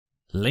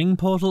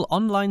Lingportal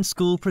Online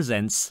School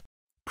presents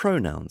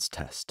Pronouns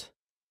Test.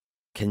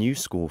 Can you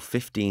score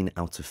 15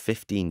 out of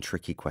 15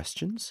 tricky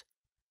questions?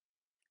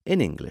 In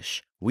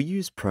English, we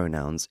use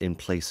pronouns in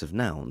place of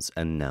nouns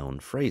and noun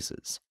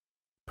phrases.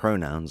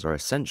 Pronouns are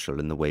essential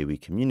in the way we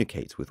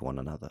communicate with one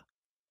another.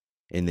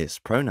 In this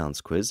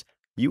pronouns quiz,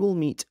 you will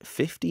meet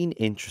 15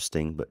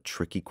 interesting but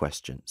tricky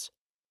questions.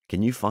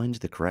 Can you find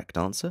the correct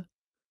answer?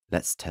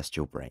 Let's test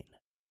your brain.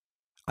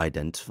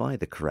 Identify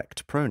the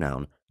correct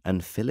pronoun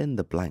and fill in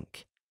the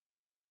blank.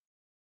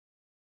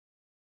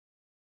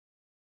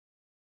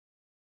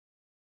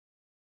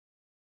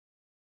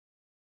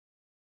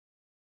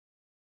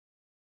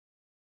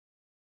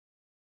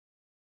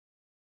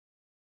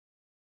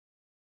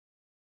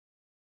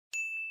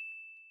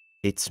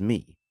 It's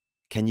me.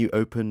 Can you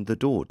open the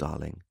door,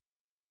 darling?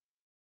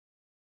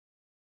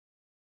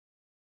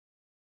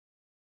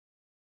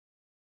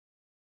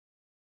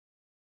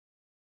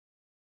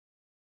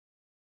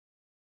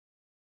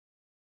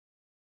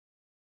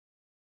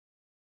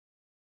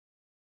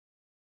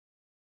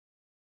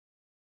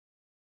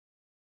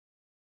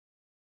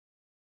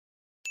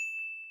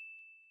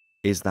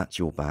 Is that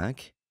your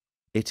bag?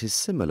 It is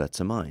similar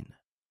to mine.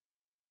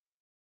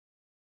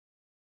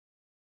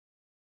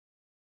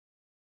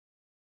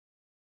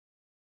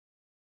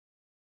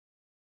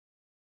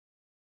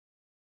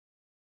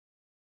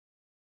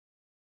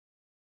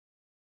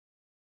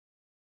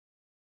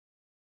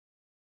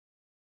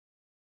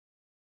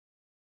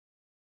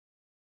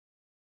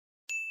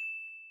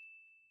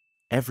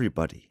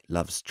 Everybody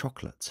loves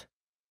chocolate.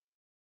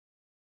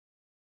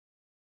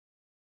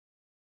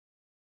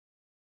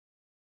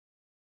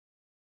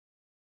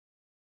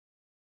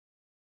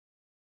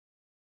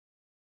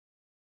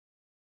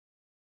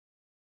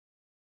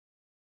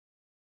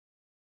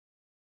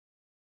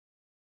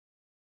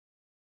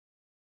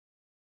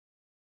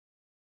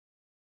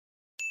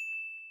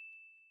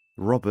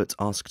 Robert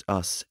asked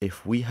us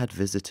if we had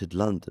visited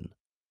London.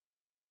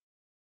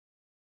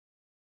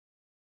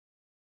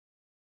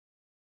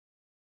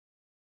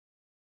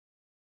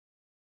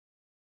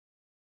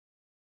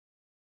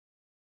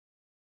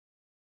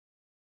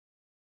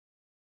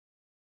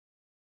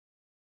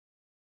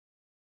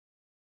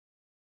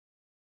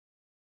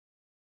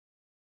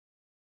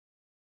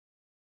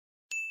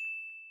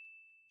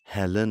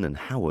 Helen and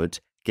Howard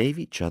gave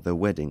each other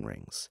wedding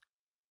rings.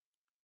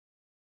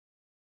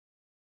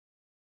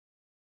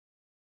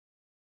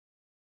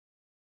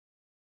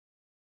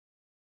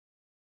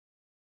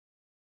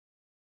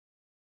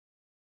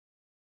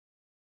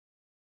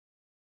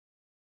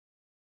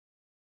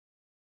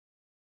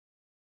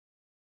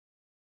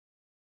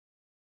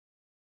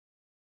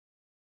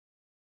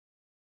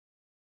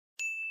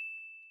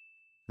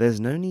 There's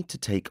no need to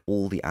take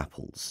all the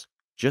apples.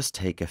 Just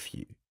take a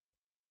few.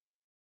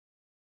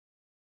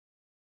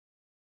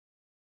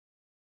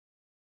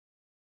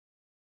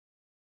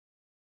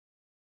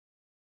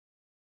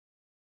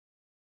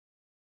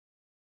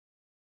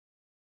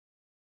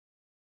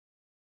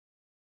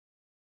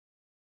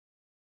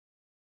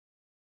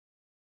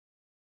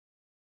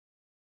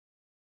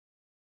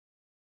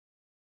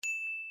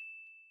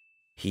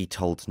 He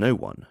told no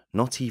one,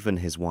 not even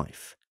his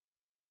wife.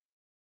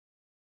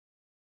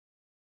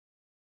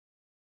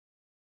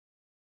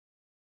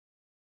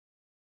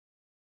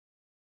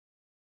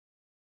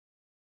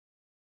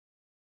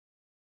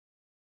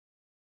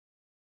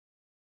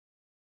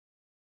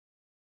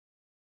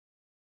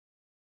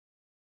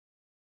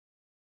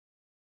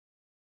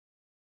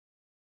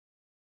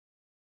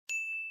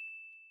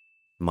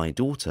 My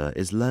daughter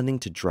is learning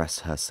to dress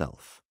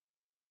herself.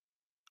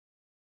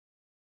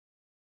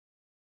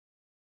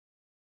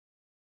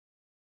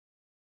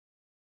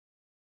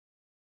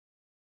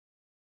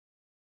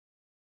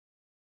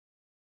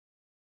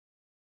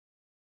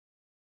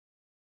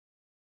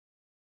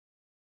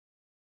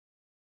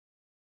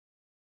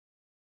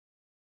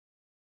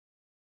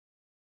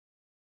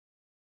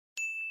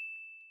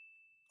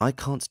 I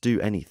can't do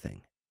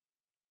anything.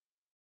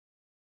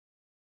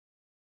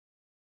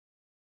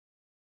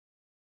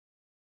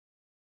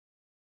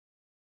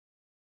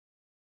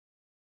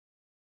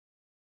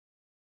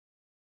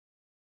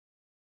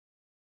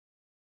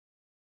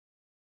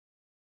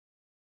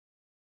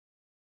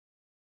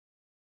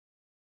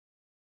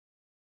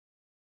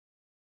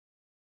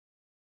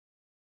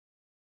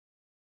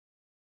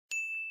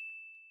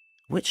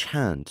 Which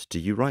hand do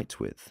you write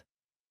with?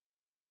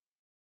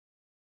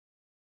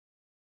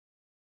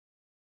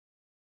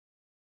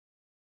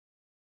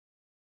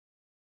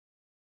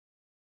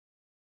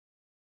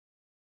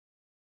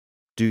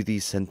 Do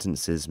these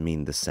sentences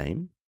mean the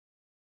same?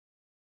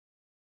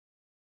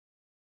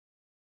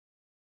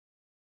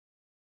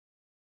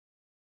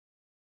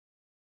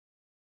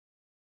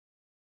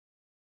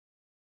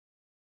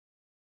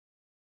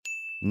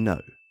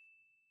 No.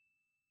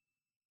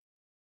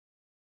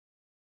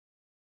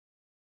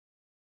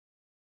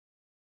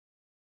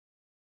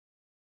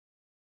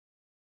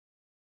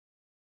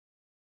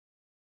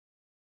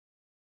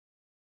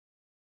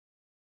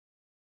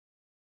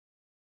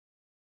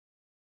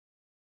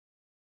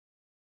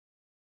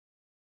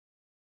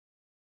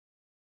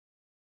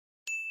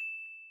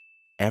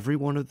 Every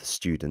one of the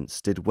students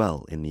did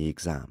well in the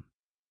exam.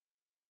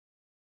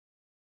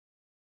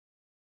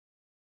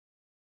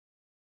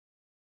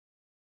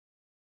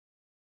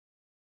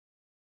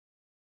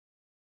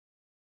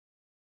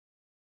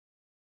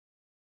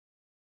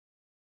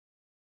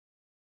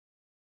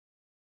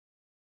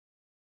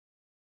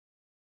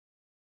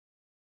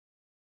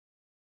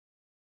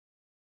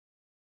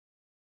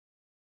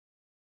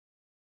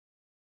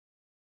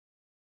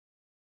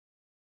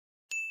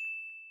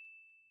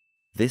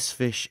 This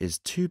fish is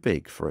too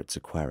big for its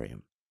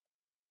aquarium.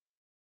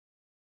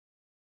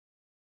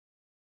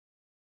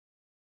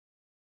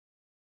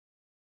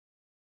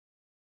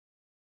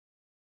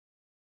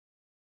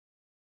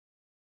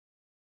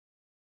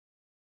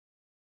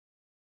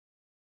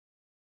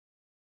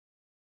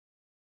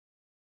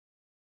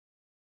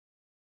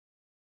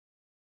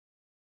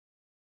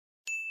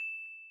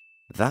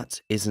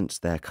 That isn't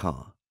their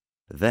car.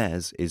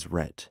 Theirs is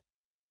red.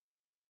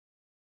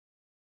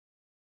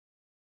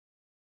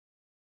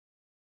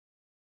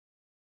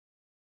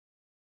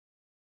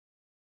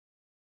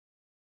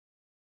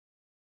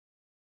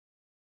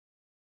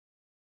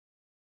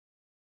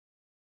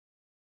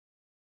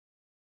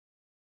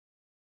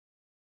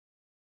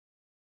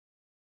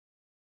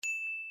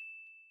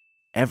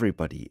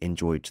 Everybody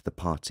enjoyed the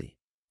party.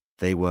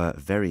 They were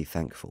very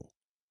thankful.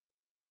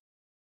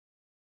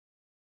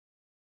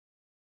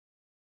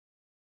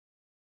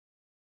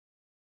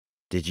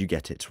 Did you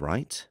get it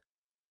right?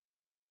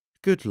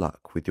 Good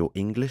luck with your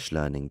English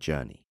learning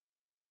journey.